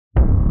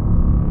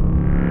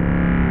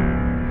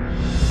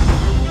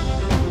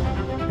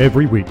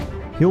Every week,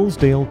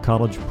 Hillsdale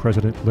College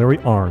President Larry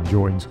Arnn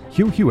joins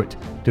Hugh Hewitt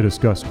to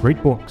discuss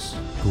great books,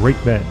 great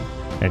men,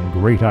 and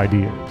great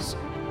ideas.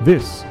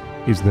 This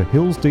is the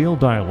Hillsdale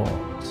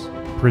Dialogues,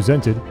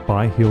 presented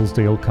by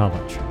Hillsdale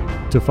College.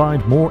 To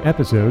find more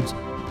episodes,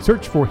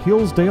 search for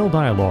Hillsdale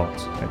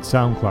Dialogues at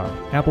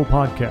SoundCloud, Apple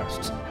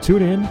Podcasts,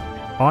 TuneIn,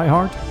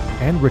 iHeart,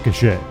 and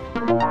Ricochet.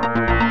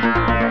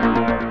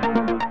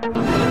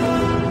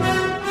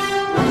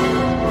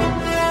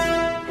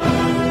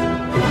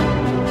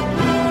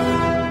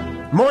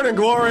 Morning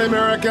glory,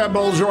 America.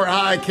 Bonjour,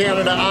 hi,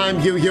 Canada. I'm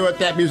Hugh Hewitt.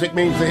 That music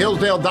means the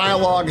Hillsdale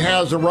Dialogue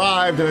has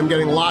arrived, and I'm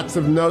getting lots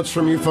of notes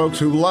from you folks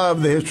who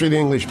love the history of the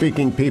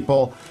English-speaking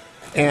people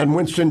and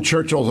Winston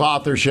Churchill's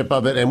authorship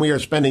of it, and we are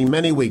spending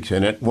many weeks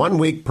in it, 1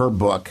 week per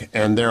book,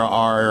 and there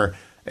are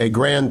a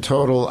grand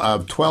total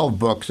of 12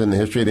 books in the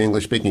history of the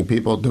English-speaking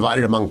people,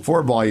 divided among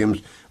 4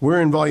 volumes.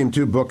 We're in Volume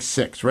 2, Book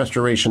 6,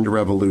 Restoration to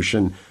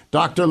Revolution.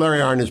 Dr. Larry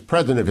Arnn is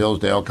president of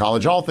Hillsdale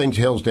College. All things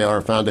Hillsdale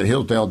are found at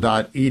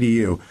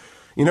hillsdale.edu.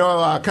 You know,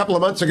 a couple of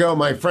months ago,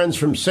 my friends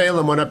from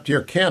Salem went up to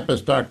your campus,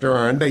 Dr.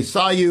 Arnn. They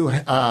saw you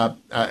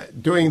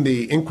doing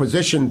the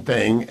Inquisition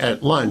thing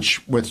at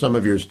lunch with some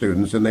of your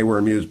students, and they were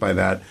amused by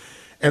that.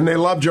 And they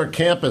loved your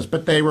campus,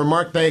 but they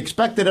remarked they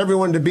expected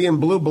everyone to be in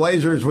blue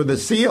blazers with a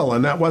seal,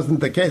 and that wasn't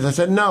the case. I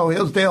said, no,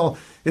 Hillsdale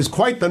is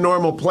quite the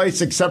normal place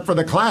except for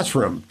the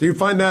classroom. Do you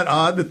find that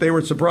odd that they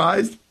were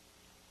surprised?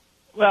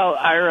 Well,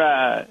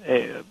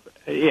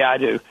 yeah, I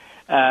do.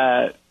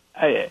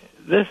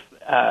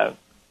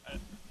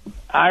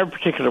 Our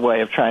particular way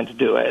of trying to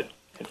do it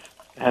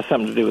has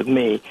something to do with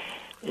me,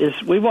 is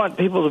we want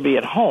people to be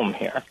at home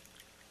here.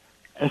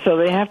 And so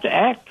they have to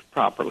act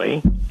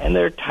properly, and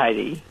they're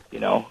tidy,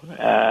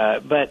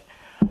 but,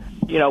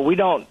 we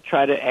don't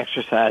try to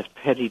exercise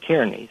petty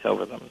tyrannies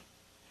over them.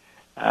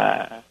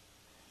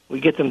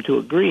 We get them to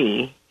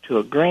agree to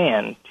a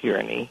grand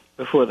tyranny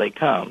before they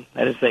come.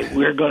 That is,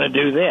 we're going to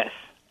do this,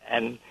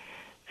 and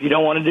if you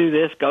don't want to do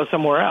this, go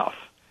somewhere else.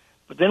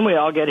 But then we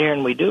all get here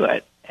and we do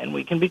it, and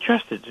we can be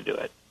trusted to do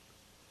it.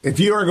 If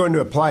you are going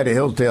to apply to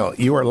Hillsdale,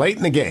 you are late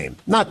in the game.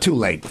 Not too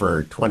late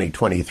for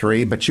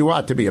 2023, but you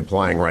ought to be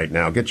applying right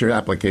now. Get your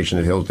application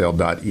at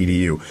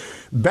hillsdale.edu.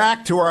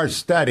 Back to our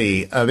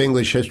study of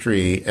English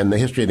history and the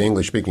history of the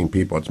English-speaking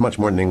people. It's much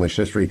more than English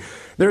history.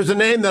 There's a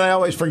name that I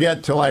always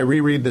forget till I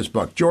reread this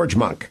book, George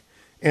Monk.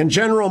 And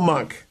General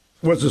Monk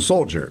was a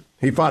soldier.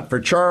 He fought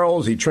for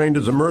Charles. He trained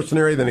as a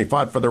mercenary. Then he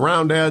fought for the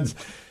Roundheads.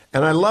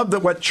 And I love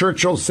that what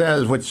Churchill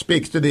says, which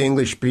speaks to the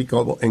English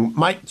people, and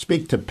might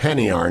speak to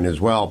Penny Arnn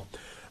as well.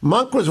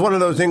 Monk was one of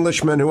those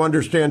Englishmen who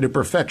understand to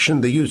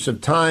perfection the use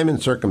of time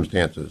and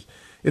circumstances.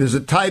 It is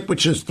a type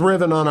which has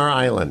thriven on our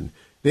island.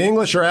 The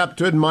English are apt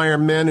to admire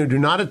men who do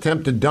not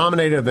attempt to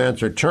dominate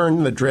events or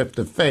turn the drift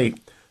of fate,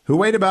 who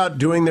wait about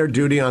doing their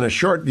duty on a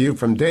short view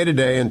from day to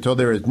day until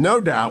there is no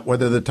doubt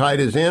whether the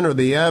tide is in or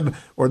the ebb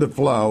or the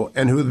flow,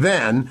 and who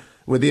then,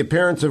 with the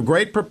appearance of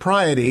great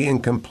propriety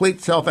and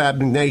complete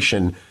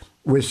self-abnegation,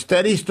 with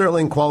steady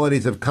sterling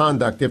qualities of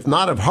conduct, if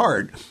not of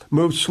heart,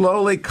 move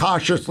slowly,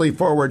 cautiously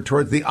forward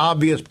towards the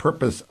obvious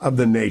purpose of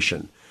the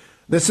nation.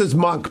 This is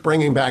Monk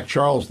bringing back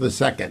Charles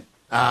II.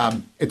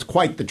 It's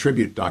quite the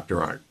tribute, Dr.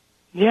 Arnn.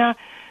 Yeah,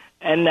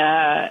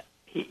 and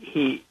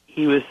he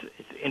was.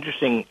 It's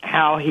interesting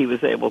how he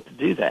was able to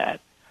do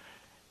that.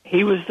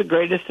 He was the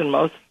greatest and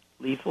most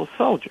lethal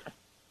soldier.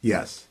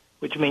 Yes.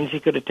 Which means he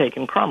could have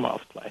taken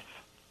Cromwell's place.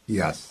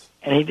 Yes.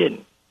 And he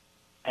didn't.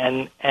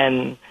 And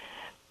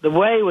the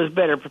way was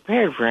better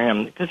prepared for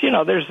him because,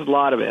 there's a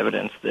lot of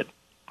evidence that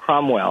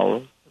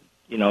Cromwell,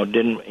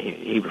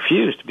 he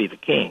refused to be the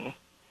king.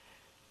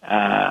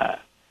 But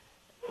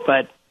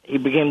he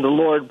became the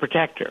Lord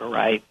Protector,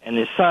 right? And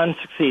his son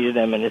succeeded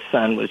him, and his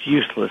son was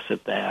useless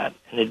at that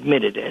and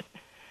admitted it.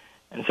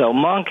 And so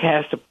Monk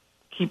has to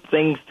keep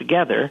things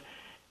together.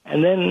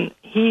 And then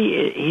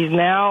he's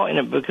now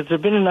because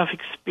there's been enough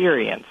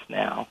experience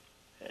now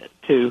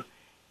to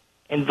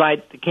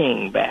invite the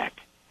king back.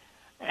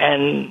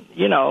 And,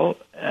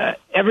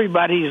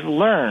 everybody's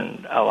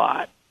learned a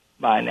lot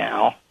by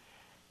now.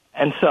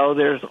 And so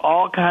there's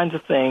all kinds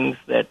of things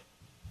that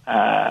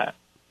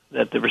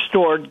the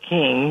restored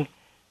king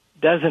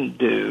doesn't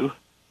do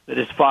that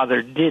his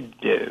father did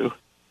do,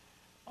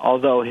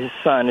 although his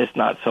son is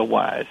not so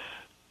wise.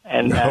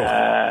 And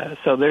no.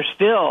 So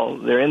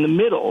they're in the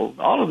middle.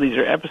 All of these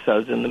are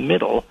episodes in the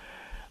middle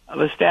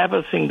of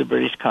establishing the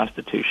British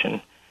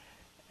Constitution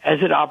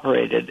as it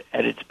operated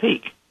at its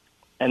peak.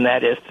 And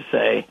that is to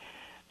say,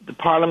 the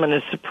Parliament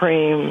is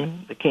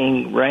supreme, the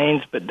king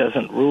reigns but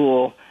doesn't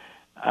rule.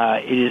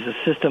 It is a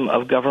system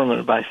of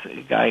government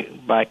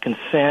by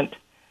consent.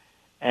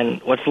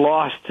 And what's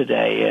lost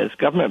today is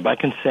government by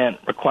consent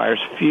requires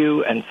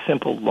few and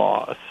simple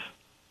laws.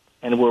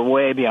 And we're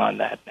way beyond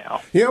that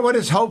now. What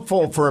is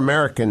hopeful for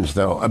Americans,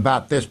 though,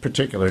 about this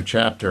particular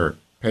chapter,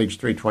 page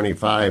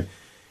 325,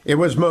 it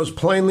was most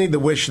plainly the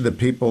wish of the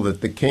people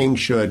that the king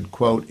should,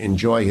 quote,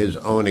 enjoy his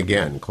own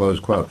again, close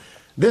quote.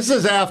 This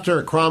is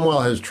after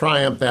Cromwell has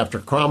triumphed, after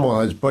Cromwell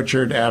has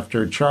butchered,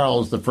 after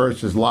Charles I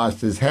has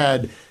lost his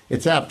head,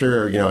 It's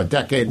after, a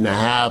decade and a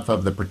half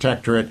of the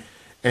protectorate,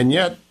 and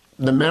yet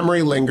the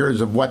memory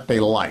lingers of what they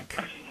like.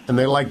 And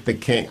they like the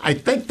king. I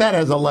think that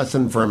has a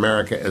lesson for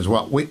America as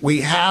well.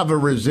 We have a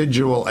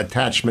residual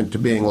attachment to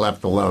being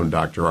left alone,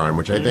 Dr. Arnn,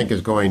 which I think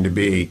is going to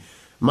be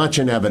much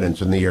in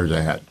evidence in the years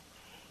ahead.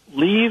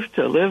 Leave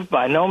to live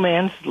by no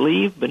man's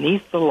leave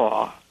beneath the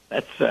law.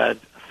 That's a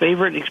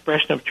favorite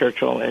expression of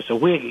Churchill. It's a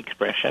Whig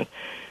expression,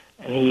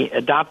 and he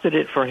adopted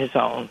it for his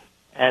own.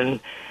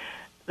 And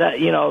that,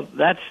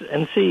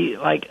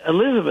 like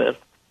Elizabeth,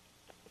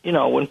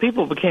 when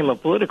people became a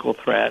political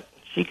threat,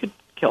 she could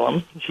kill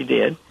them. She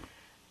did.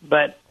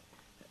 But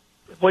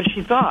what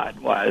she thought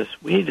was,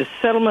 we need a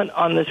settlement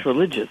on this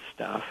religious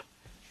stuff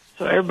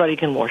so everybody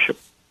can worship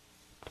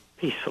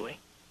peacefully.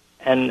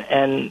 And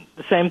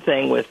the same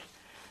thing with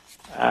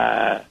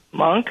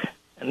Monk,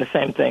 and the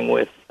same thing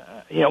with,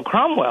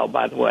 Cromwell,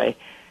 by the way,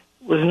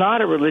 was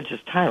not a religious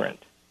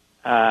tyrant.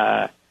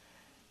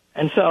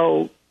 And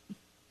so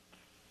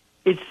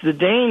it's the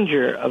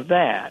danger of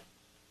that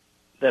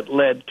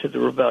led to the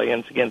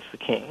rebellions against the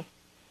king.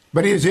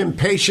 But he was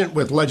impatient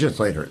with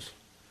legislators.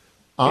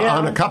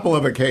 On a couple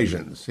of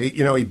occasions.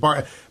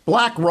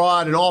 Black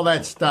Rod and all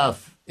that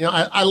stuff.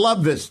 I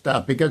love this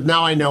stuff because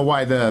now I know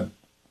why the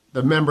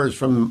members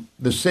from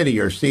the city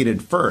are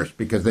seated first,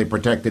 because they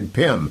protected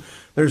Pym.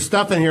 There's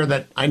stuff in here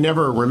that I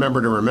never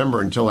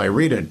remember until I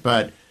read it,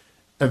 but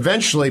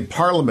eventually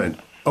Parliament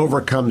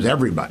overcomes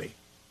everybody.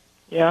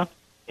 Yeah,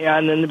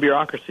 and then the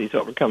bureaucracies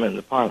overcome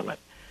the Parliament.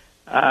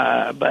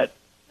 But,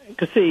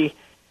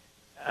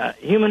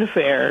 human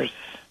affairs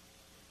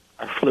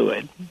are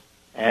fluid,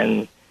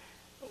 and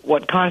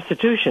what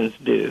constitutions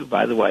do,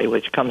 by the way,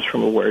 which comes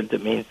from a word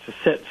that means to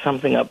set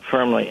something up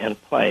firmly in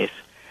place,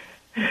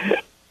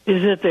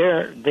 is that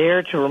they're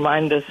there to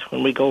remind us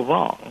when we go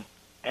wrong.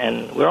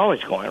 And we're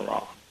always going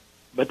wrong.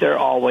 But they're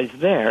always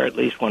there, at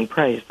least when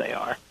praised they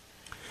are.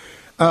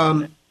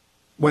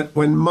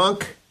 When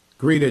Monk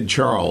greeted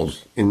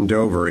Charles in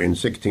Dover in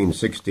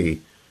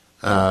 1660,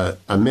 a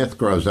myth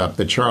grows up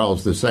that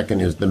Charles II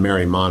is the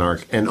merry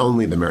monarch and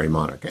only the merry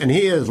monarch. And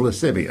he is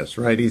lascivious,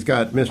 right? He's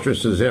got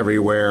mistresses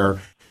everywhere.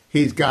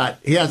 He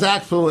has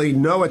absolutely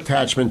no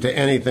attachment to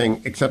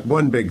anything except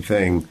one big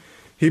thing.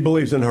 He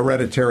believes in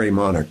hereditary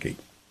monarchy.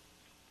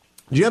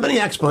 Do you have any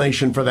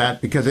explanation for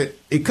that? Because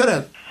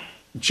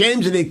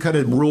James and he could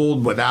have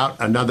ruled without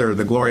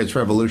the Glorious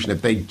Revolution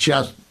if they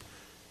just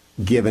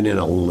given in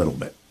a little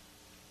bit.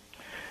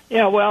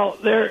 Yeah, well,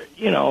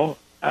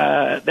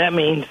 that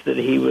means that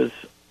he was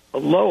a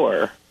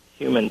lower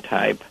human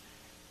type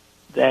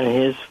than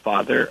his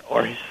father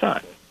or his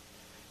son.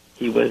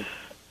 He was,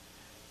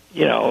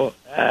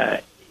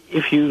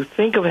 if you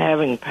think of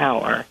having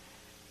power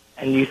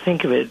and you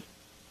think of it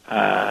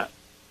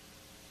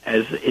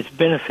as its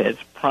benefits,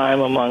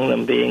 prime among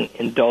them being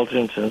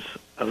indulgences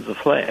of the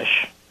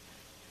flesh,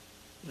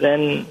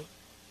 then,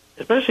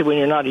 especially when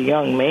you're not a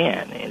young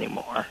man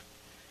anymore,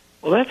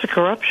 well, that's a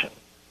corruption.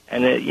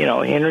 And,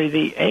 Henry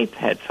VIII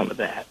had some of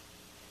that.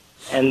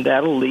 And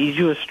that'll lead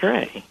you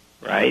astray,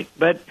 right?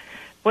 But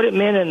what it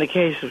meant in the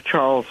case of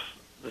Charles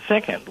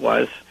II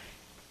was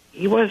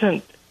he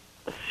wasn't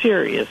a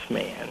serious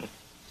man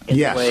in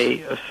the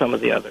way of some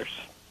of the others.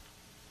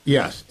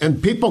 Yes,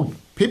 and people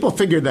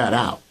figured that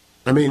out.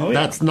 I mean,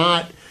 that's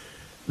not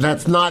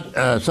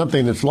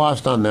something that's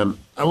lost on them.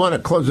 I want to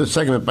close this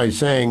segment by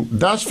saying,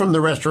 thus from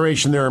the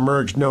Restoration there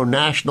emerged no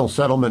national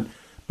settlement,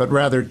 but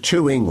rather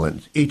two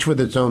Englands, each with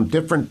its own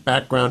different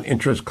background,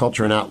 interest,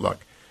 culture, and outlook.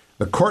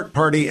 The court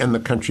party and the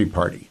country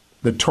party,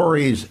 the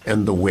Tories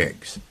and the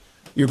Whigs.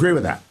 You agree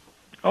with that?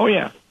 Oh,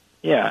 yeah.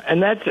 Yeah,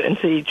 and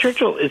see,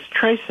 Churchill is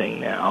tracing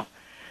now.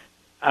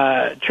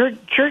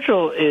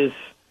 Churchill is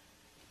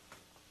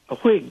a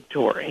Whig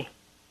Tory.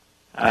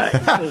 He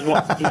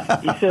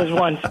says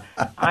once,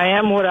 I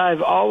am what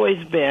I've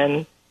always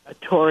been, a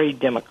Tory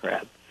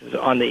Democrat. This is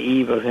on the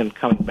eve of him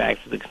coming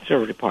back to the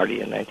Conservative Party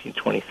in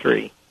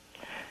 1923.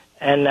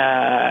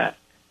 And,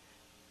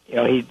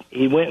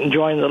 he went and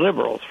joined the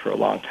Liberals for a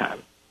long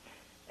time.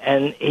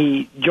 And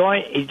he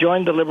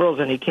joined the Liberals,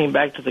 and he came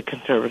back to the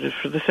Conservatives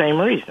for the same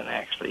reason,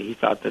 actually. He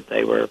thought that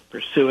they were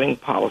pursuing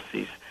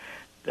policies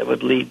that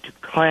would lead to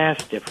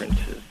class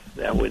differences,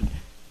 that would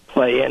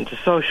play into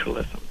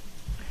socialism.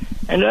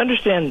 And to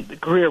understand the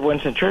career of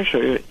Winston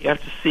Churchill, you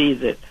have to see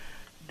that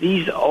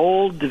these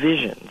old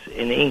divisions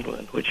in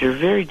England, which are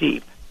very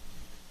deep,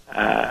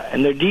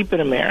 and they're deep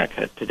in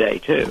America today,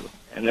 too,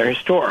 and they're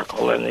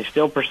historical, and they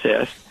still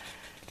persist,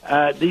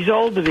 these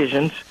old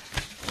divisions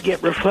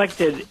get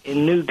reflected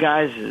in new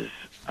guises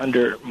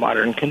under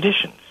modern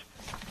conditions.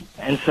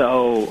 And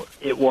so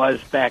it was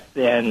back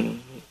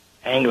then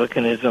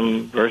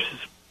Anglicanism versus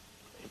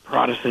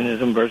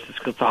Protestantism versus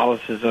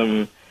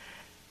Catholicism.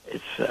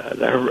 It's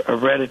the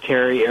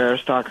hereditary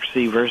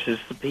aristocracy versus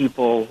the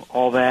people,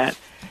 all that.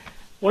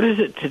 What is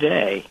it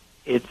today?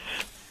 It's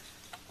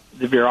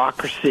the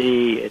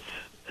bureaucracy. It's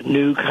a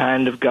new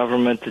kind of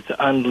government that's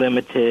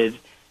unlimited.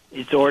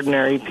 It's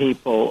ordinary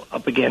people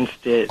up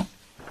against it.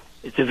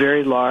 It's a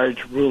very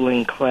large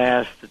ruling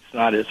class that's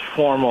not as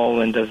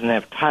formal and doesn't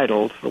have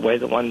titles the way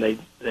the one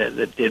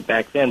that did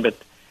back then, but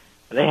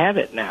they have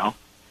it now.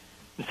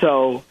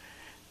 So,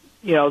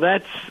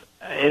 that's,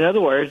 in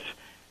other words,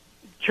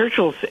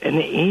 Churchill, and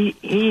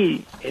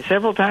he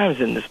several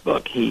times in this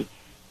book, he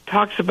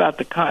talks about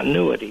the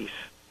continuities.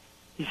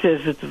 He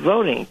says that the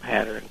voting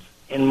patterns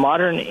in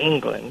modern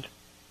England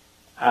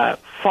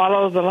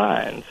follow the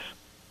lines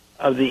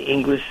of the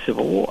English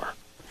Civil War.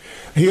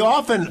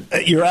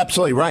 You're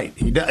absolutely right.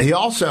 He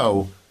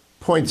also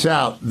points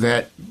out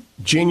that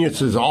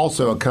genius is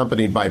also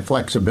accompanied by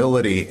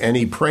flexibility, and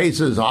he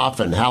praises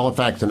often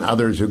Halifax and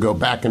others who go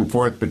back and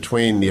forth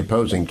between the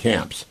opposing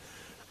camps,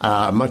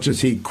 much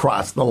as he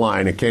crossed the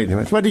line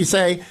occasionally. What did he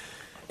say?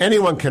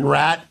 Anyone can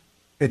rat.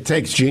 It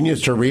takes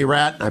genius to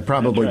re-rat. I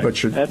probably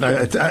butchered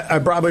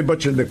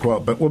the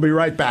quote, but we'll be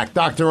right back.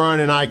 Dr.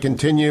 Arnn and I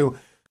continue.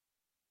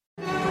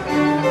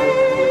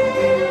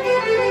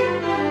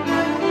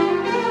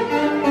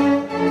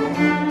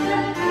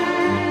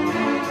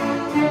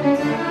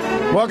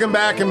 Welcome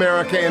back,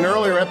 America. In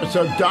earlier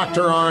episodes,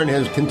 Dr. Arnn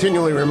has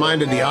continually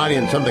reminded the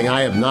audience something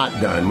I have not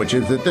done, which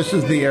is that this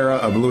is the era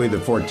of Louis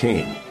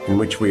XIV, in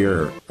which we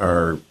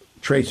are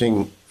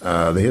tracing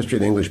the history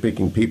of the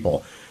English-speaking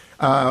people.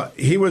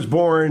 He was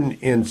born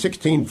in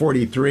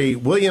 1643.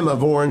 William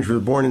of Orange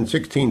was born in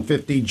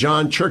 1650.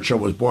 John Churchill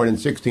was born in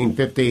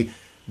 1650.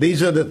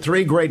 These are the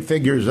three great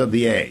figures of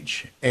the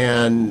age.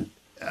 And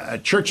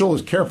Churchill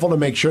is careful to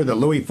make sure that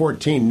Louis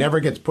XIV never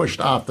gets pushed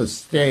off the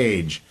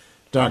stage,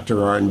 Dr.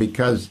 Arnn,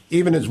 because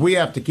even as we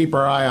have to keep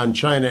our eye on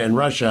China and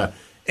Russia,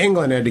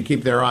 England had to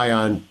keep their eye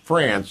on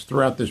France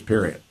throughout this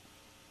period.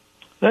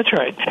 That's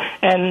right.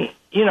 And,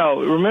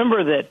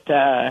 remember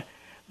that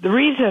the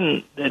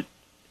reason that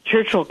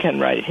Churchill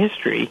can write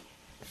history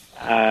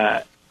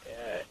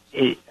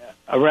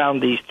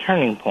around these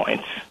turning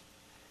points,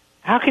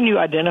 how can you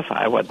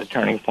identify what the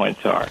turning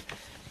points are?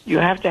 You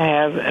have to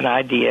have an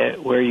idea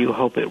where you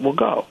hope it will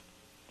go.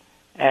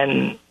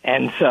 And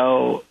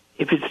so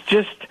if it's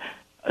just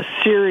a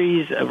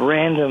series of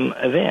random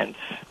events,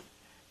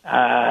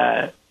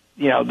 then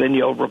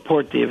you'll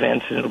report the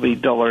events and it'll be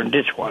duller than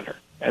ditchwater,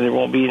 and there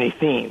won't be any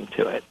theme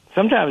to it.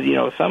 Sometimes,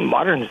 some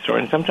modern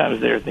historians, sometimes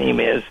their theme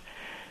is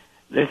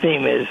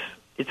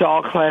it's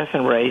all class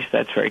and race,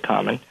 that's very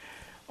common,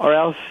 or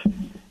else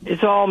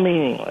it's all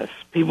meaningless.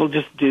 People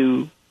just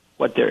do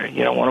what they're,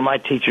 one of my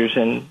teachers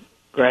in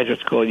graduate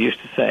school used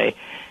to say,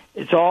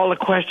 it's all a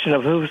question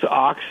of whose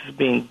ox is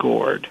being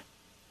gored,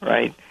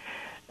 right?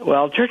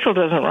 Well, Churchill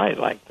doesn't write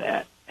like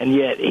that, and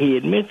yet he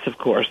admits, of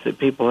course, that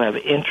people have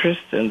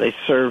interests and they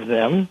serve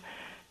them,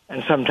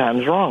 and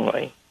sometimes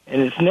wrongly.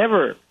 And it's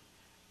never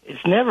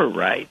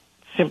right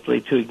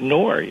simply to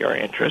ignore your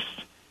interests,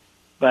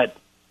 but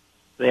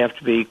they have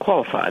to be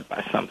qualified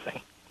by something.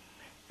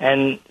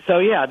 And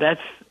so,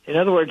 that's, in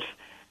other words,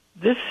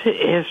 this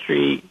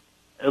history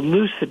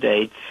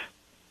elucidates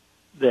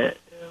the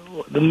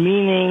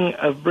meaning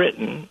of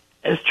Britain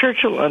as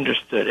Churchill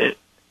understood it,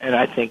 and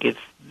I think it's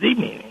the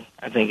meaning.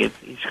 I think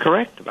he's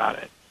correct about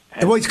it.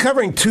 Well, he's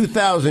covering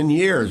 2,000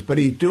 years, but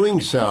he's doing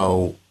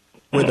so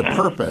with a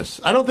purpose.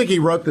 I don't think he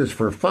wrote this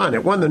for fun.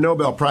 It won the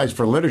Nobel Prize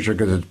for Literature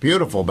because it's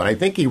beautiful, but I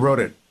think he wrote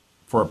it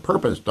for a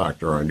purpose,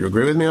 Dr. Arnn. Do you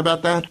agree with me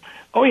about that?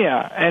 Oh,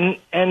 yeah. And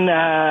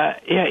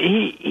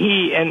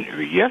he and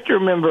you have to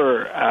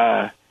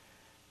remember,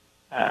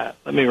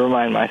 let me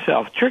remind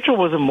myself, Churchill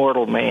was a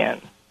mortal man,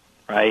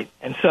 right?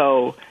 And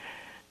so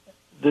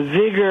the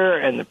vigor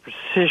and the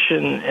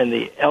precision and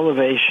the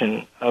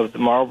elevation of the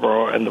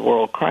Marlborough and the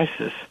world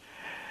crisis,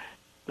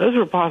 those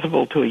were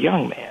possible to a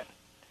young man.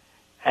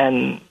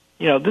 And,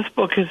 this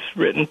book is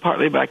written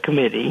partly by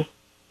committee,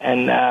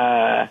 and he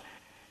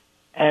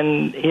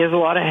has a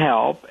lot of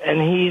help,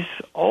 and he's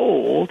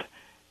old,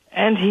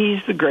 and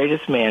he's the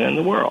greatest man in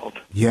the world.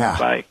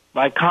 Yeah.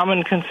 By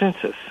common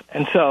consensus.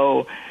 And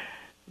so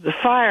the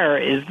fire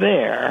is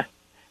there,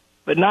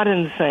 but not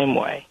in the same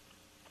way.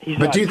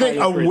 But do you think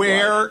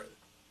aware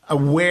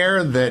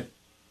that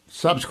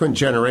subsequent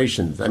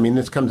generations,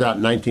 this comes out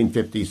in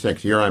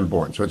 1956, year I'm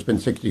born, so it's been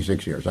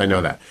 66 years, I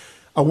know that.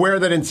 Aware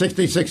that in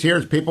 66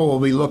 years people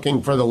will be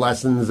looking for the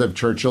lessons of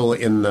Churchill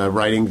in the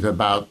writings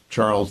about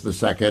Charles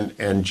II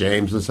and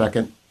James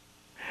II?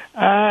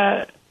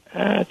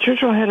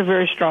 Churchill had a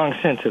very strong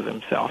sense of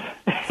himself.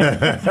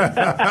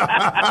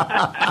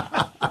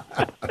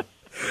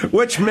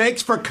 Which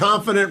makes for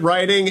confident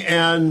writing,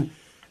 and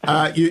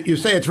you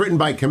say it's written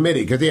by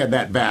committee because he had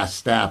that vast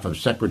staff of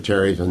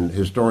secretaries and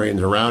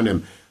historians around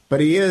him, but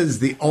he is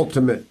the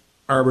ultimate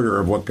arbiter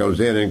of what goes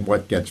in and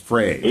what gets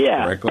phrased.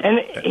 Yeah, correctly? And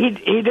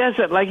he does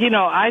it.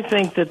 I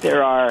think that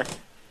there are,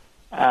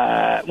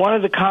 one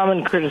of the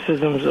common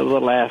criticisms of the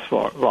last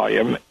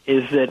volume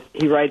is that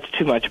he writes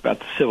too much about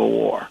the Civil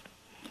War.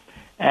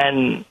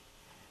 And,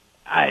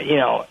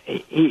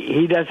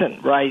 he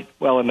doesn't write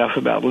well enough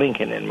about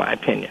Lincoln, in my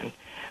opinion.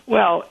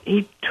 Well,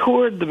 he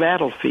toured the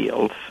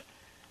battlefields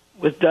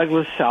with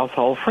Douglas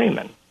Southall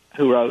Freeman,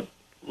 who wrote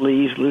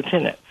Lee's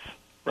Lieutenants,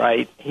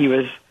 right? He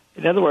was,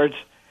 in other words,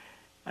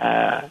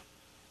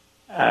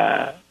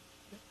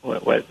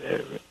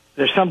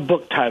 there's some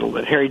book title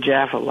that Harry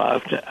Jaffa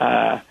loved,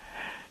 A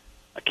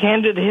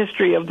Candid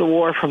History of the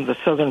War from the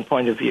Southern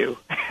Point of View.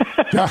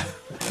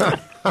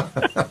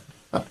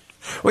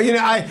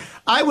 Well,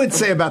 I would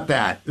say about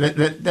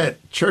that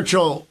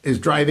Churchill is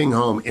driving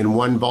home in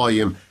one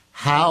volume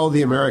how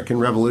the American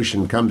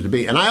Revolution comes to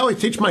be. And I always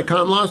teach my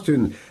common law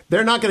students,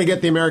 they're not going to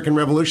get the American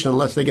Revolution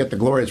unless they get the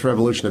Glorious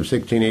Revolution of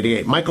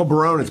 1688. Michael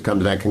Barone has come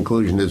to that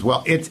conclusion as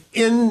well. It's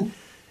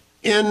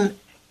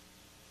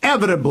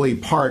inevitably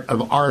part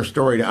of our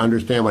story to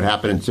understand what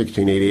happened in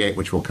 1688,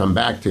 which we'll come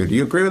back to. Do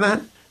you agree with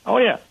that? Oh,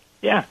 yeah.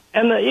 Yeah.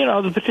 And,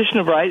 the Petition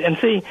of Right. And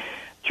see,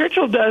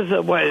 Churchill does,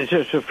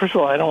 first of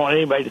all, I don't want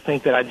anybody to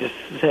think that I just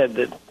said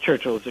that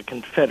Churchill is a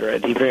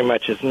Confederate. He very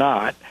much is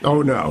not.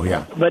 Oh, no,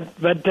 yeah. But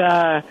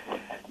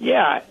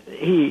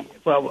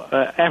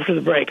after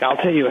the break, I'll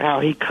tell you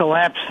how he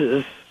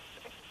collapses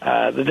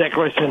the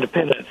Declaration of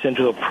Independence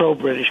into a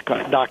pro-British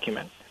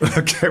document.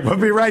 Okay, we'll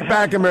be right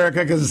back, America,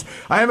 because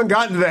I haven't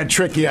gotten to that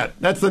trick yet.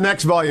 That's the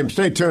next volume.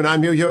 Stay tuned.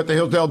 I'm Hugh Hewitt. The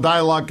Hillsdale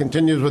Dialogue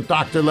continues with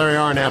Dr. Larry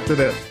Arnn after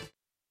this.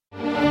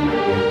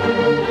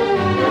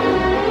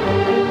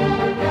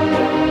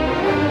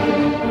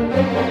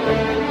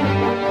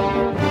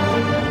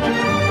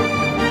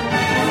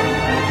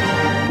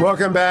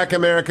 Welcome back,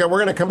 America. We're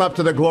going to come up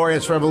to the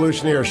Glorious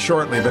Revolution here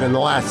shortly, but in the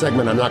last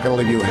segment, I'm not going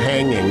to leave you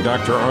hanging.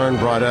 Dr. Arnn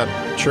brought up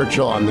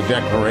Churchill on the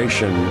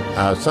Declaration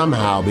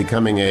somehow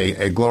becoming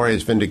a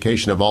glorious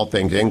vindication of all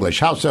things English.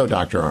 How so,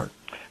 Dr. Arnn?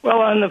 Well,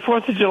 on the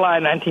 4th of July,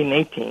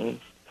 1918,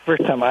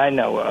 first time I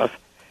know of,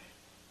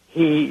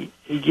 he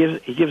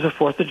gives a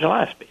 4th of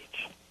July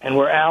speech. And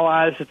we're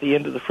allies at the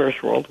end of the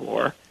First World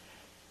War.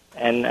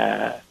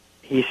 And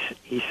he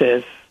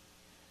says,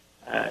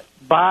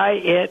 by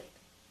it,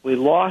 we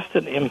lost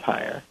an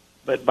empire,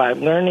 but by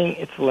learning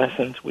its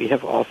lessons, we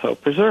have also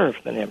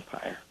preserved an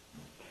empire.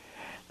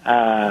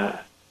 And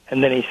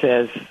then he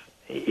says,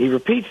 he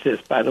repeats this,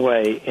 by the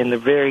way, in the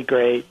very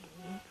great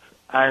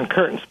Iron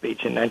Curtain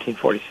speech in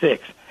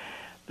 1946.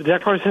 The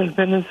Declaration of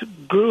Independence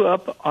grew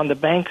up on the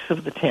banks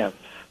of the Thames.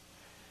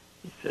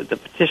 He said the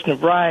Petition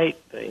of Right,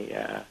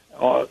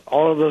 all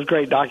of those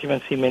great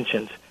documents he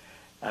mentions.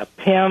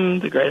 Pym,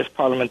 the greatest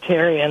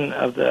parliamentarian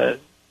of the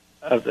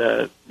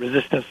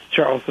resistance to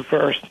Charles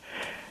I,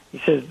 he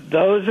says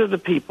those are the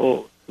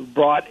people who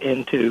brought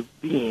into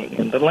being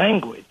and the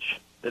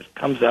language that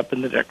comes up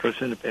in the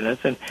Declaration of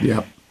Independence, and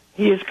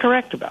he is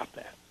correct about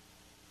that.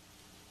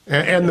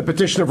 And the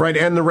Petition of Right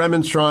and the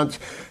Remonstrance.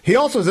 He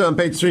also says on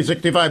page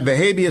 365, the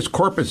Habeas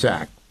Corpus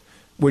Act,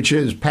 which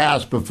is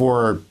passed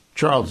before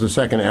Charles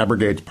II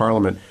abrogates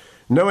Parliament.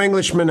 No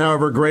Englishman,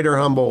 however great or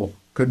humble,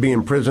 could be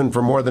imprisoned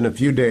for more than a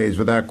few days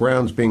without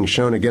grounds being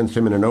shown against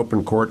him in an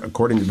open court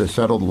according to the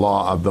settled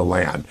law of the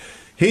land.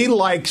 He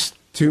likes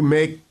to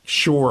make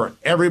sure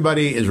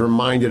everybody is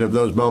reminded of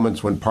those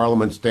moments when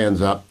Parliament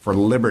stands up for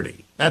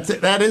liberty.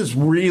 That is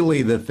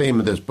really the theme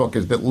of this book,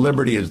 is that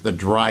liberty is the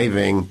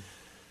driving,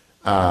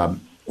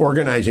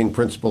 organizing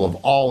principle of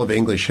all of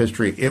English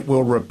history. It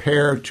will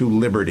repair to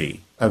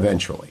liberty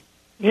eventually.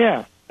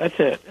 Yeah, that's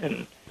it.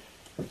 And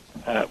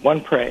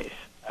one praise.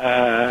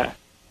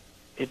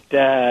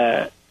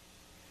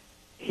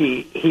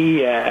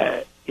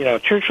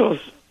 Churchill's,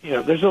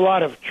 there's a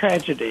lot of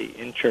tragedy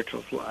in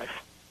Churchill's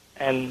life.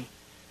 And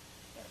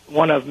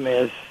one of them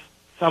is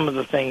some of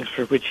the things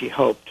for which he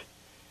hoped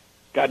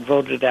got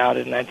voted out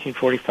in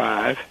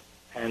 1945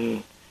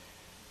 and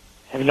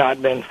have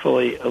not been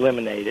fully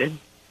eliminated.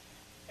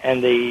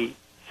 And the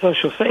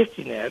social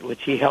safety net,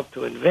 which he helped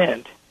to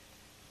invent,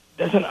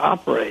 doesn't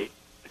operate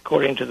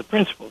according to the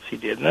principles he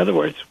did. In other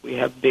words, we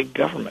have big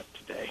government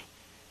today.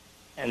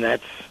 And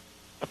that's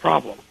a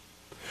problem.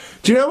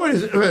 Do you know what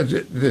is,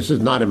 this is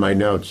not in my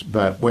notes,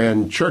 but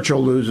when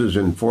Churchill loses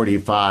in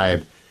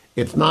 45,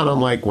 it's not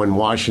unlike when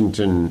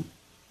Washington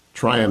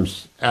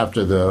triumphs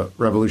after the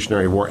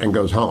Revolutionary War and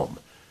goes home.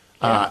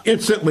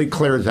 Instantly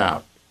clears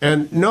out.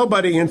 And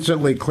nobody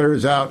instantly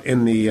clears out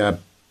in the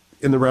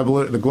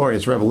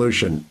Glorious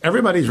Revolution.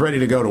 Everybody's ready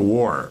to go to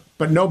war,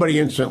 but nobody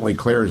instantly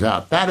clears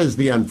out. That is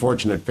the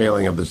unfortunate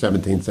failing of the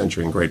 17th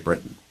century in Great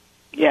Britain.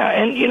 Yeah,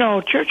 and,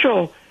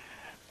 Churchill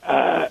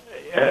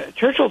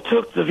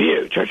took the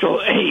view.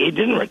 Churchill, he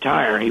didn't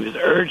retire. He was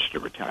urged to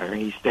retire.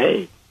 He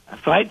stayed. I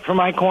fight for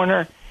my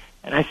corner,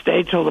 and I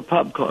stay till the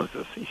pub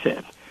closes, he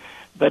said.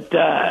 But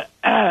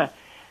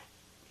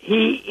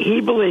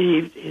he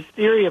believed his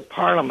theory of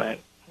Parliament,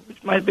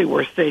 which might be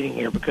worth stating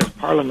here because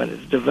Parliament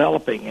is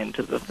developing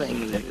into the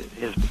thing that it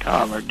has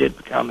become or did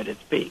become at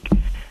its peak.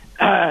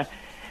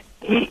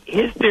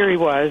 His theory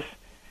was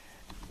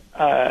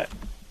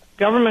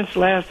governments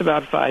last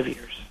about 5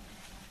 years.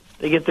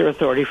 They get their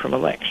authority from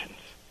elections.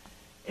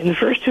 In the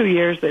first 2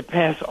 years, they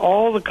pass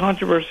all the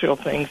controversial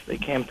things they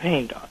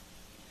campaigned on.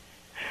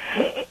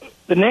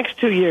 The next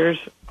 2 years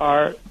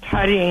are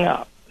tidying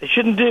up. They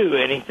shouldn't do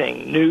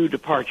anything new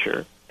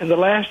departure. And the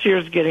last year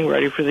is getting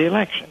ready for the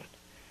election.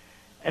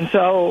 And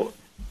so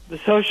the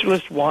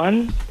socialists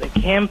won. They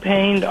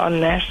campaigned on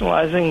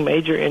nationalizing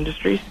major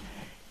industries.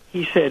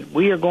 He said,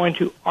 we are going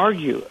to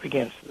argue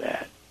against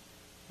that.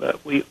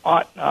 but we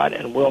ought not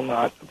and will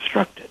not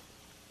obstruct it.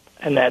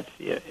 And that's,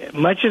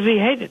 much as he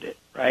hated it,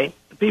 right,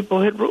 the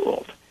people had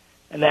ruled.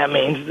 And that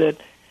means that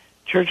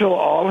Churchill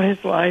all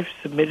his life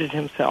submitted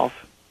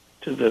himself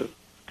to the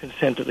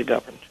consent of the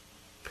governed.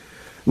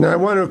 Now, I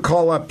want to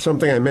call up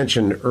something I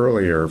mentioned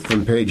earlier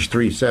from page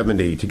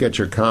 370 to get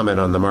your comment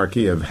on the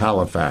Marquis of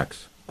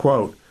Halifax.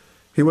 Quote,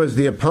 he was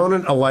the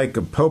opponent alike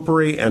of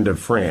popery and of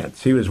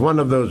France. He was one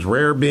of those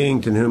rare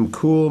beings in whom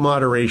cool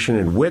moderation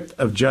and wit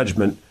of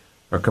judgment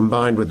are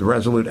combined with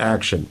resolute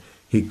action.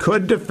 He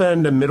could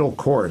defend a middle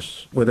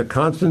course with a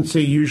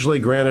constancy usually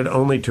granted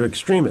only to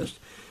extremists.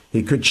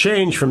 He could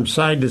change from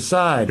side to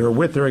side or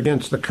with or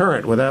against the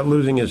current without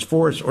losing his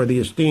force or the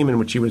esteem in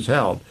which he was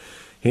held.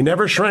 He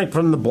never shrank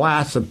from the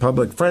blasts of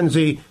public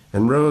frenzy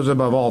and rose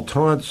above all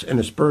taunts and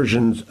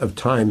aspersions of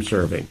time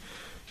serving.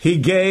 He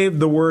gave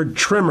the word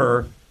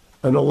trimmer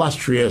an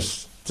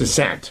illustrious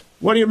descent.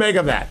 What do you make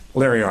of that,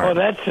 Larry R.?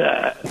 Well,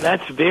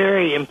 that's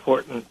very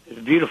important. It's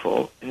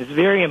beautiful, and it's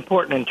very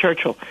important in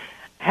Churchill.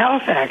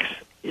 Halifax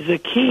is a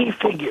key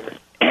figure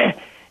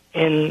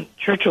in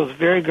Churchill's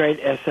very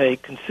great essay,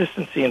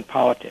 Consistency in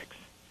Politics.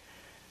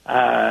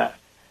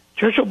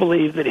 Churchill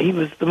believed that he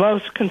was the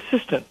most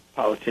consistent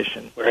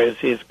politician, whereas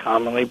he is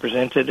commonly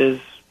presented as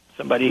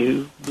somebody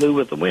who blew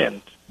with the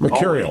wind,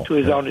 mercurial, to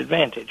his own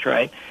advantage,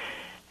 right?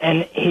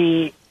 And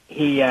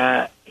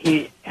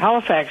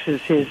Halifax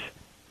is his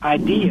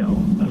ideal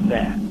of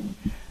that.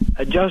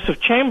 Joseph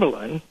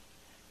Chamberlain,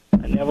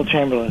 Neville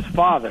Chamberlain's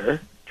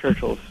father,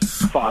 Churchill's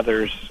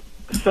father's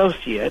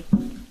associate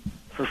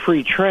for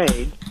free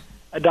trade,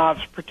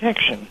 adopts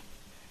protection.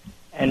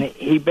 And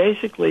he's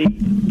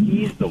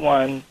the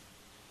one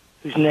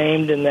who's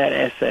named in that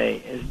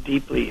essay as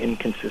deeply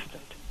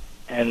inconsistent.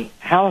 And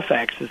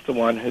Halifax is the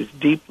one who's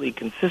deeply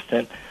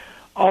consistent,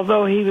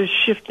 although he was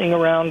shifting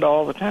around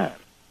all the time.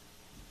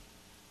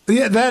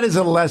 Yeah, that is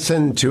a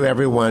lesson to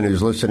everyone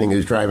who's listening,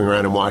 who's driving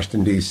around in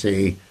Washington,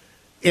 D.C.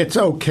 It's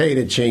okay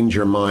to change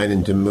your mind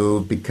and to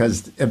move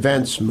because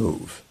events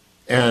move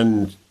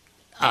and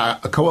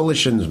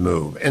coalitions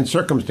move and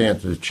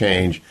circumstances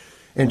change.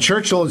 And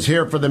Churchill is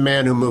here for the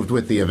man who moved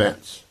with the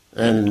events.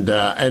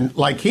 And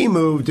like he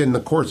moved in the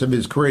course of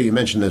his career, you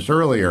mentioned this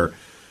earlier,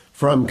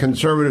 from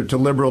conservative to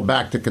liberal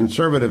back to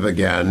conservative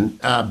again,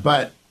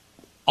 but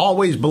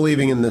always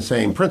believing in the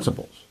same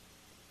principles.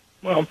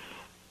 Well,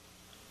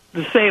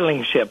 the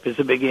sailing ship is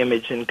a big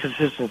image in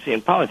consistency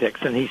in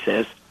politics. And he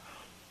says,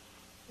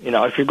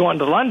 if you're going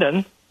to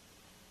London,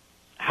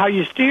 how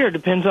you steer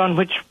depends on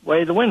which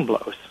way the wind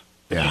blows.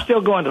 Yeah. You're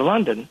still going to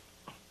London.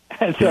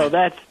 And so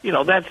that's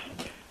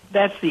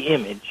the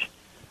image.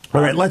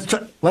 All right,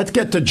 let's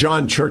get to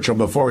John Churchill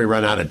before we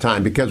run out of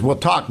time, because we'll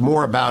talk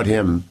more about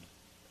him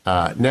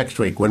next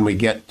week when we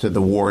get to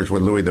the wars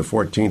with Louis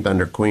XIV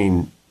under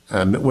Queen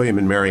William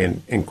and Mary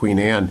and Queen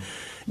Anne.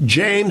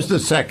 James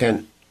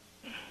II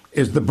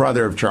is the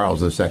brother of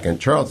Charles II.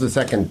 Charles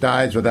II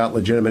dies without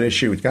legitimate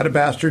issue. He's got a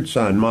bastard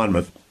son,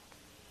 Monmouth.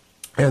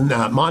 And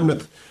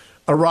Monmouth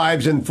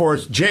arrives in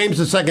force.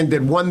 James II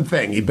did one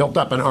thing. He built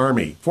up an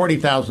army,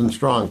 40,000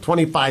 strong,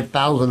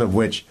 25,000 of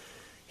which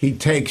he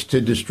takes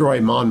to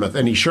destroy Monmouth.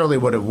 And he surely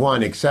would have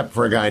won except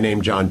for a guy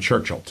named John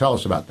Churchill. Tell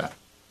us about that.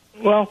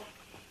 Well,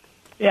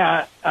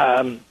 yeah,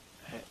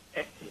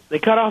 they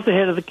cut off the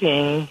head of the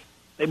king.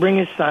 They bring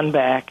his son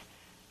back.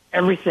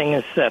 Everything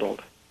is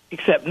settled,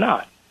 except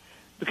not,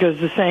 because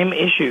the same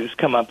issues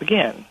come up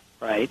again,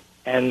 right?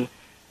 And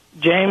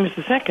James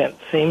II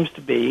seems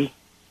to be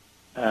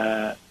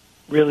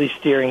really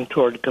steering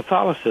toward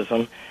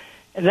Catholicism,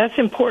 and that's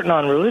important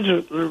on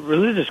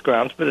religious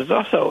grounds, but it's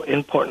also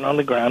important on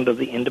the ground of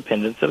the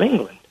independence of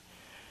England.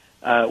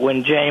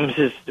 When James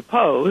is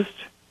deposed,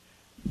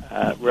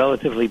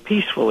 relatively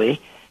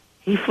peacefully,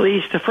 he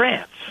flees to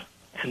France.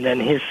 And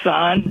then his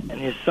son and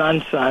his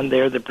son's son,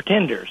 they're the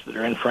pretenders that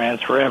are in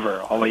France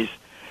forever, always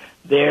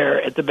there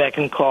at the beck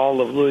and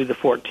call of Louis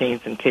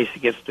XIV in case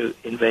he gets to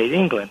invade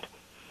England.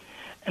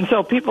 And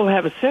so people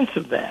have a sense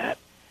of that,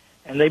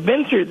 and they've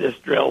been through this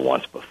drill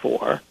once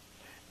before.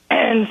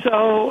 And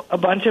so a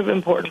bunch of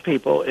important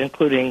people,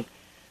 including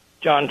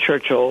John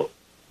Churchill,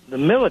 the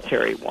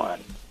military one,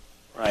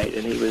 right?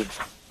 And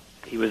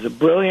he was a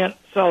brilliant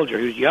soldier.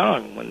 He was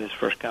young when this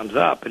first comes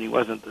up, and he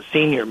wasn't the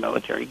senior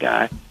military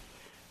guy.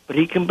 But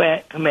he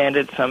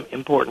commanded some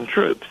important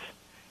troops,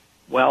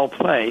 well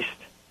placed,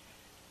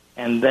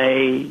 and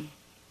they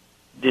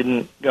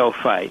didn't go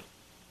fight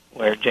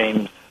where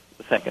James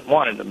II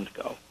wanted them to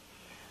go.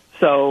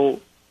 So,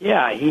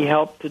 yeah, he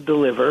helped to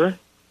deliver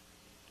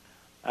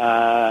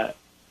the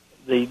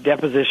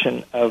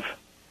deposition of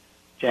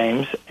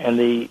James and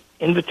the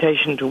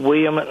invitation to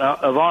William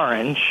of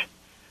Orange,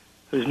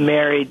 who's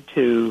married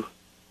to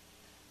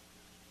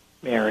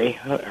Mary,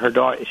 her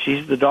daughter.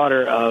 She's the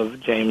daughter of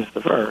James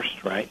I,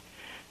 right?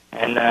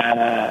 And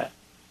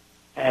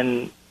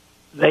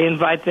they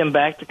invite them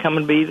back to come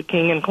and be the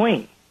king and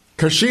queen.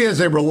 Because she is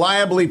a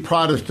reliably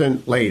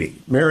Protestant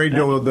lady, married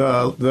to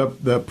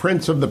the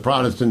Prince of the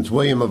Protestants,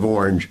 William of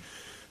Orange,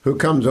 who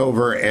comes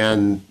over,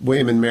 and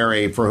William and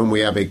Mary, for whom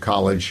we have a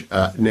college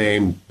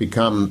name,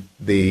 become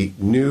the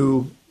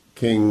new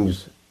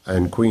kings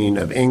and queen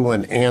of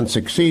England and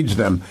succeeds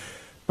them.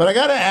 But I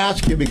got to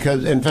ask you,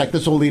 because, in fact,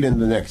 this will lead into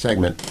the next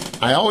segment.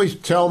 I always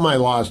tell my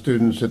law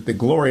students that the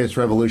Glorious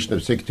Revolution of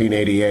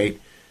 1688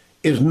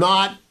 is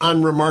not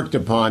unremarked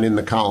upon in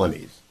the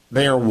colonies.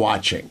 They are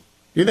watching.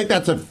 Do you think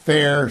that's a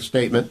fair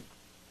statement?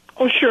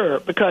 Oh, sure,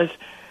 because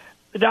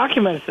the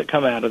documents that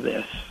come out of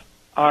this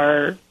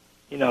are,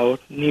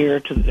 near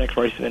to the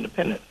Declaration of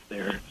Independence.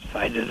 They're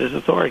cited as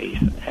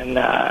authorities, and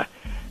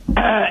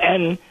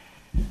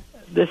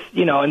this,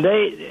 and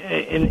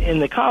they in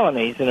the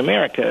colonies in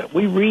America,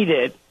 we read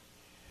it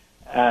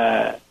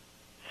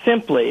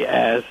simply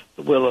as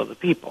the will of the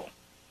people,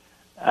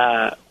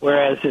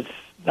 whereas it's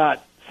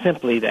not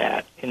simply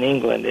that. In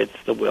England, it's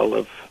the will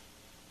of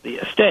the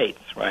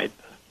estates, right?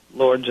 The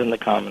lords and the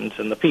commons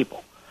and the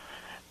people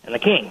and the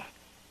king.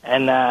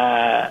 And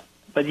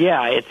but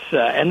yeah, it's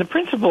and the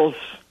principles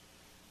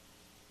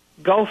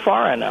go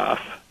far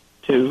enough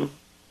to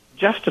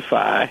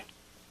justify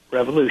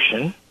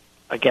revolution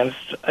against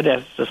a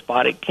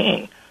despotic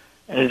king.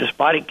 And a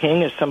despotic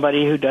king is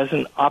somebody who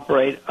doesn't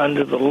operate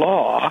under the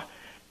law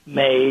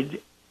made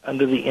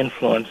under the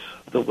influence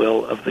of the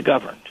will of the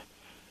governed.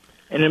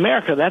 In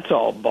America, that's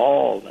all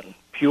bald and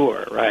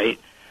pure, right?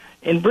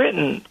 In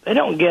Britain, they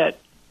don't get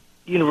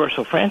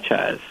universal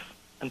franchise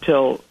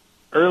until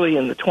early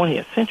in the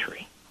 20th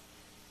century.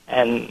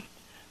 And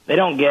they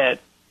don't get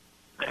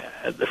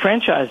the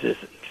franchises.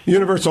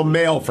 Universal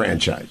male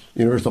franchise.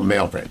 Universal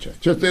male franchise.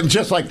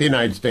 Just like the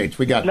United States.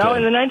 We got no,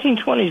 in the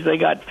 1920s, they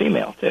got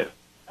female, too.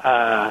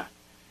 But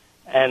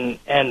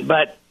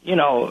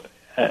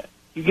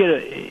you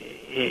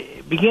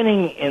get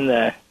beginning in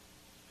the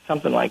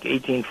something like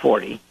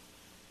 1840,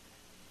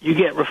 you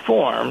get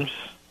reforms,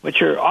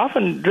 which are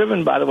often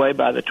driven, by the way,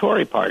 by the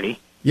Tory party.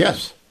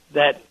 Yes.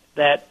 That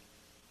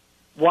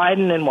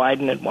widen and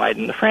widen and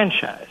widen the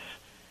franchise.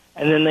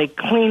 And then they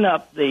clean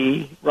up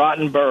the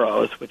rotten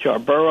boroughs, which are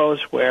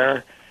boroughs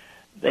where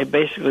they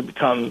basically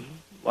become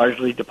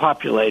largely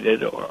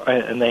depopulated,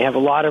 and they have a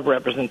lot of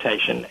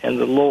representation, and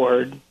the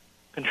Lord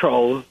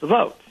controls the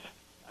votes.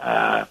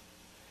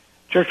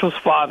 Churchill's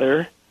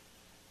father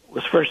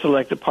was first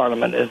elected to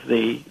Parliament as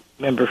the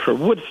member for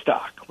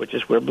Woodstock, which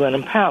is where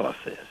Blenheim Palace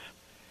is,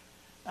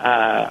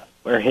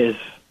 where his,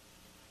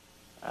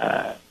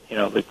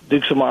 the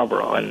Dukes of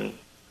Marlborough, and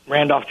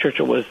Randolph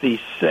Churchill was the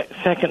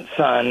second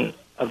son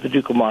of the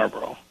Duke of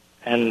Marlborough,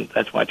 and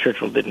that's why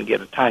Churchill didn't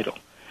get a title.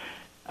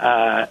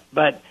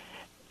 But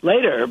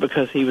later,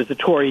 because he was a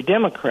Tory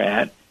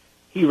Democrat,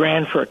 he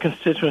ran for a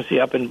constituency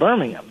up in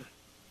Birmingham.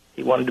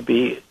 He wanted to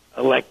be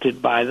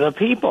elected by the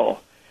people.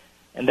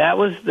 And that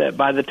was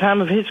by the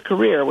time of his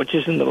career, which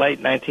is in the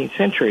late 19th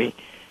century,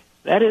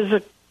 that is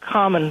a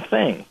common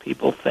thing.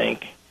 People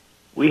think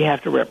we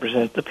have to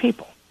represent the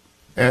people.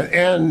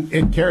 And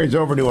it carries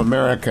over to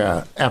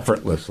America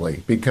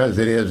effortlessly, because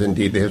it is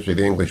indeed the history of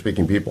the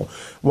English-speaking people.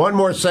 One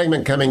more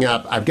segment coming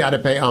up. I've got to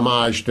pay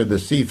homage to the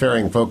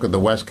seafaring folk of the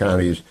West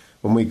Counties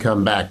when we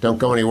come back. Don't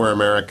go anywhere,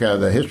 America.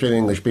 The history of the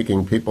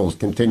English-speaking peoples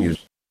continues.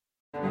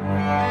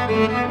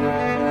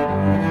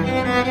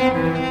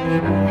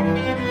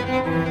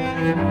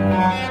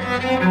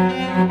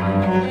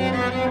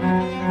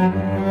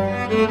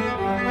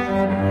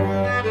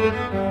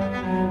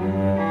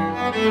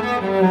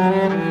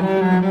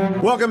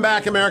 Welcome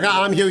back, America.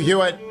 I'm Hugh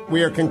Hewitt.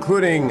 We are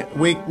concluding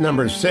week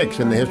number 6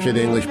 in the history of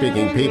the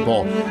English-speaking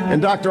people.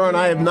 And Dr. Arnn,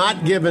 I have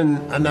not given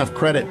enough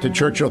credit to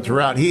Churchill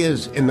throughout. He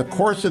is, in the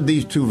course of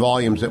these 2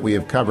 volumes that we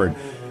have covered,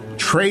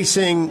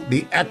 tracing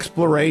the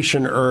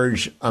exploration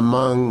urge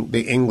among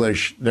the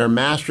English, their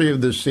mastery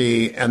of the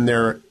sea, and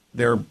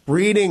their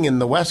breeding in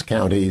the West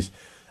Counties,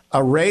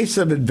 a race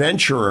of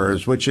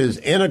adventurers, which is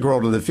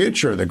integral to the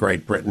future of the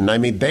Great Britain. I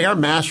mean, they are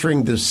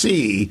mastering the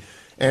sea.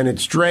 And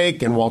it's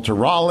Drake and Walter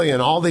Raleigh and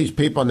all these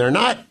people. And they're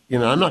not,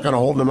 I'm not going to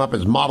hold them up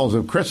as models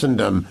of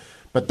Christendom,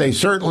 but they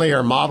certainly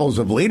are models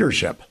of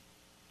leadership.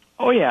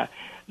 Oh, yeah.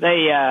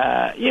 They,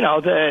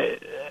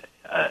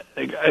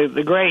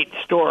 the great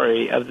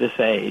story of this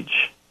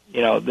age,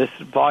 this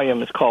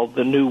volume is called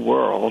The New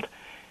World,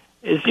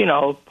 is,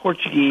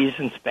 Portuguese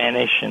and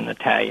Spanish and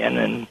Italian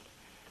and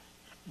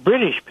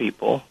British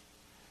people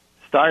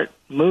start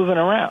moving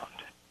around.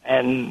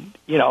 And,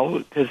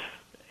 because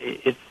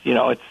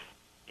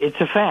it's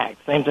a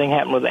fact. Same thing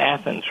happened with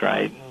Athens,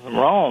 right?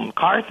 Rome,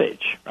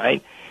 Carthage,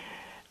 right?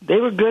 They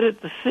were good at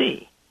the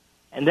sea,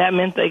 and that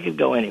meant they could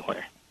go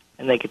anywhere,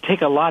 and they could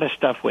take a lot of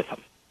stuff with them.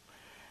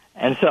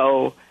 And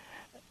so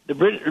the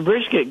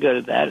British get good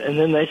at that, and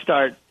then they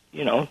start,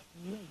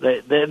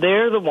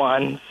 they're the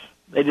ones,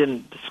 they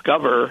didn't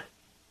discover,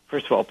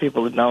 first of all,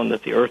 people had known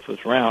that the earth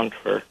was round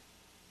for,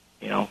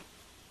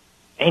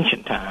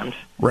 ancient times.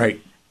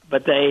 Right.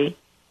 But they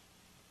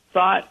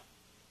thought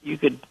you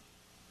could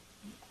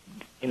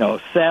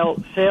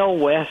sail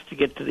west to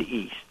get to the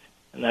east,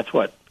 and that's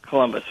what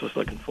Columbus was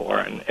looking for,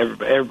 and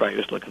everybody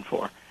was looking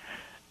for.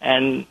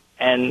 And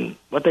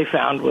what they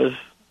found was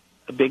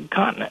a big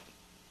continent,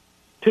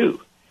 too.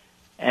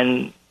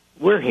 and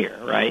we're here,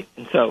 right?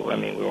 And so, I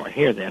mean, we weren't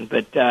here then,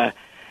 but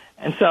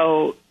and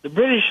so the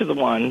British are the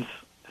ones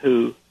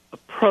who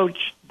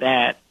approached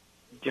that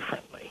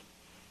differently.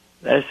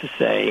 That is to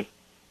say,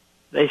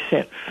 they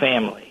sent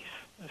families.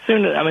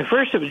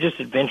 First it was just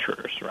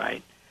adventurers,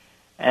 right?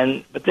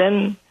 But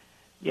then,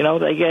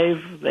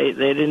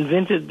 they'd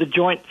invented the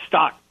joint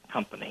stock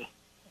company,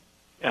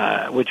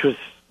 which was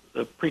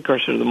the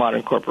precursor to the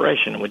modern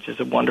corporation, which is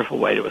a wonderful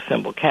way to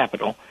assemble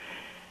capital.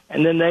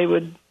 And then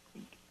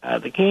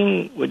the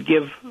king would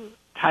give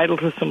title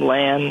to some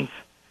lands,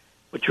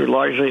 which were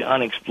largely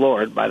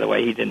unexplored. By the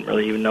way, he didn't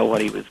really even know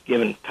what he was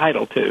given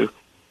title to.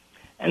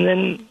 And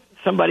then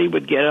somebody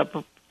would get up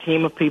a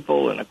team of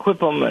people and equip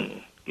them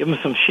and give them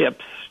some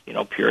ships,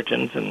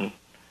 Puritans and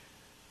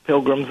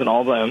Pilgrims and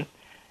all them,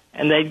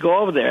 and they'd go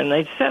over there and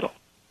they'd settle.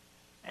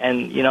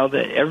 And,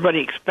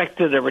 everybody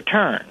expected a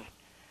return.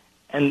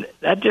 And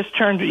that just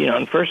turned,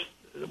 and first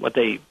what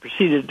they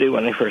proceeded to do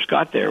when they first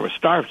got there was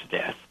starve to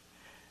death.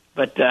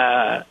 But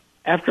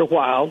after a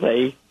while,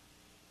 they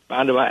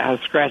found out how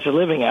to scratch a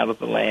living out of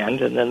the land,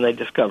 and then they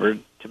discovered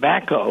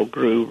tobacco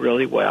grew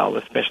really well,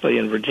 especially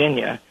in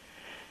Virginia.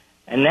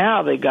 And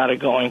now they've got a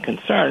going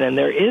concern, and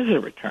there is a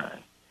return.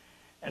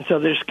 And so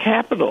there's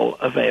capital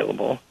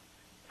available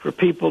for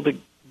people to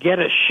get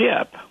a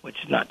ship,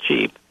 which is not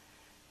cheap,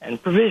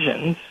 and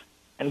provisions,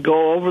 and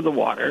go over the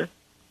water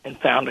and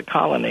found a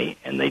colony,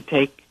 and they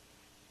take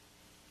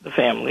the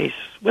families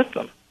with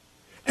them.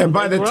 And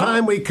by the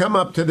time we come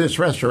up to this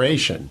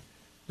restoration,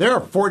 there are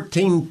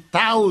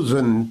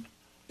 14,000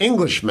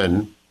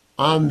 Englishmen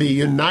on the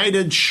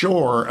united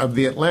shore of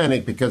the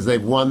Atlantic because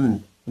they've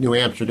won New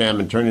Amsterdam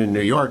and turned it into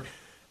New York.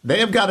 They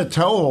have got a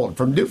toehold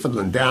from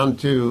Newfoundland down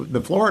to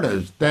the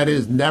Floridas that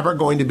is never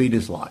going to be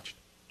dislodged.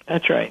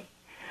 That's right.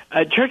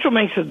 Churchill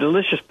makes a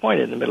delicious point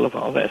in the middle of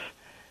all this.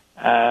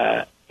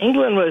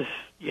 England was,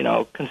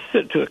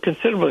 to a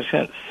considerable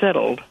extent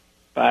settled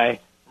by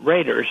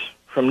raiders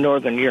from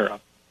northern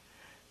Europe,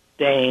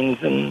 Danes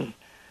and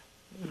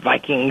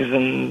Vikings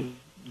and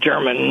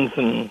Germans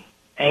and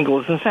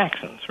Angles and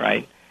Saxons,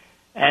 right?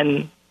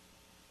 And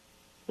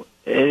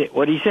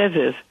what he says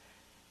is,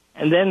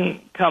 and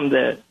then come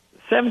the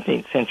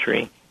 17th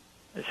century,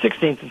 the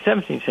 16th and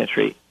 17th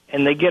century,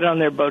 and they get on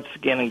their boats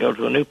again and go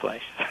to a new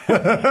place.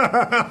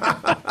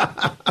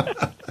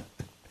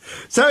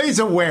 So he's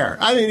aware.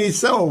 He's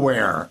so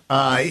aware.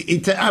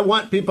 I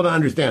want people to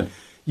understand,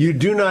 you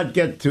do not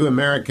get to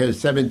America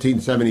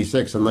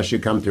 1776 unless you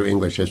come through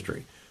English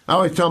history. I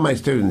always tell my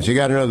students, you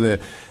got to know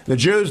the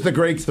Jews, the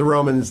Greeks, the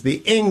Romans,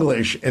 the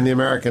English, and the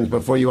Americans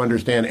before you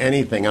understand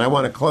anything. And I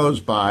want to close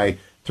by,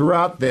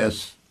 throughout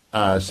this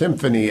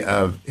symphony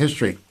of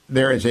history,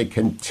 there is a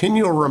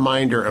continual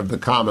reminder of the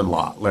common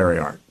law, Larry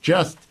Arndt.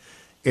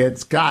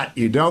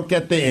 You don't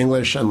get the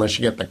English unless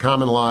you get the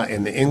common law,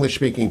 and the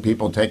English-speaking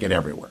people take it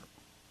everywhere.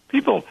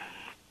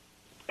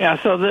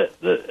 So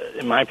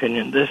in my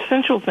opinion, the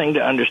essential thing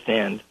to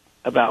understand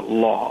about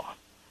law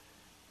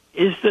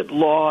is that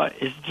law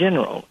is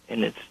general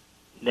in its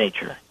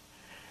nature.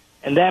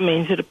 And that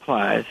means it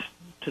applies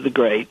to the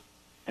great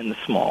and the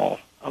small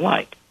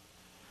alike.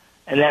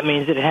 And that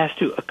means it has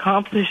to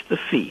accomplish the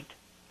feat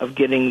of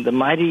getting the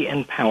mighty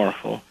and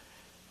powerful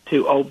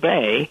to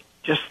obey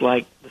just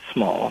like the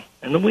small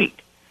and the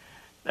weak.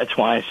 That's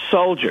why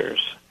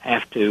soldiers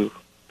have to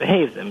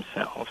behave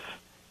themselves.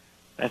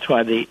 That's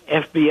why the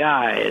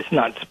FBI is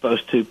not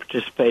supposed to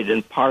participate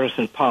in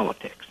partisan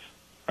politics,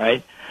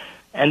 right?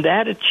 And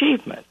that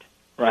achievement,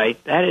 right,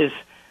 that is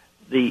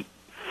the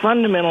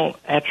fundamental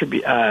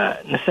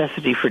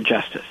necessity for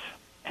justice.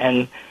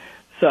 And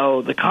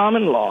so the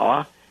common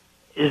law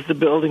is the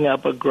building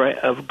up of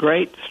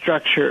great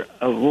structure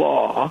of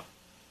law.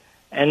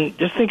 And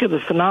just think of the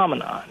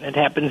phenomenon. It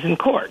happens in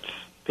courts.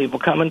 People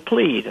come and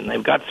plead, and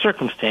they've got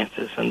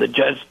circumstances, and the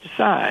judge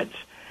decides.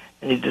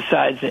 And he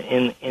decides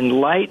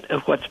in light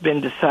of what's been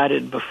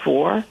decided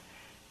before,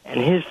 and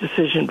his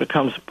decision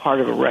becomes part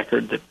of a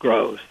record that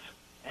grows.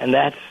 And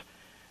that's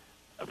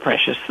a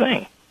precious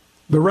thing.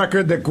 The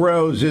record that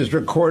grows is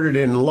recorded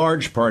in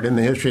large part in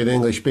the history of the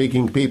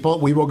English-speaking people.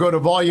 We will go to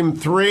Volume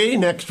 3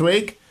 next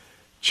week.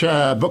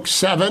 Book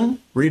 7,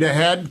 read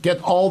ahead,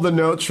 get all the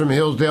notes from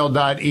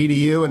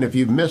hillsdale.edu, and if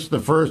you've missed the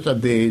first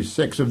of these,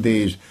 6 of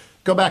these,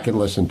 go back and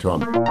listen to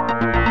them.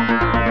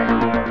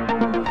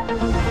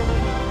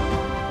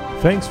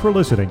 Thanks for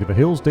listening to the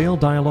Hillsdale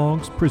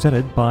Dialogues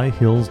presented by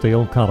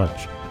Hillsdale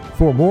College.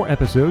 For more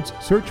episodes,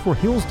 search for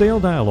Hillsdale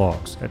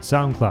Dialogues at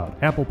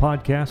SoundCloud, Apple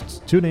Podcasts,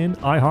 TuneIn,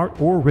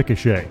 iHeart, or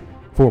Ricochet.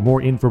 For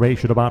more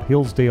information about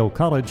Hillsdale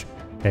College,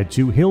 head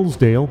to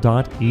hillsdale.edu.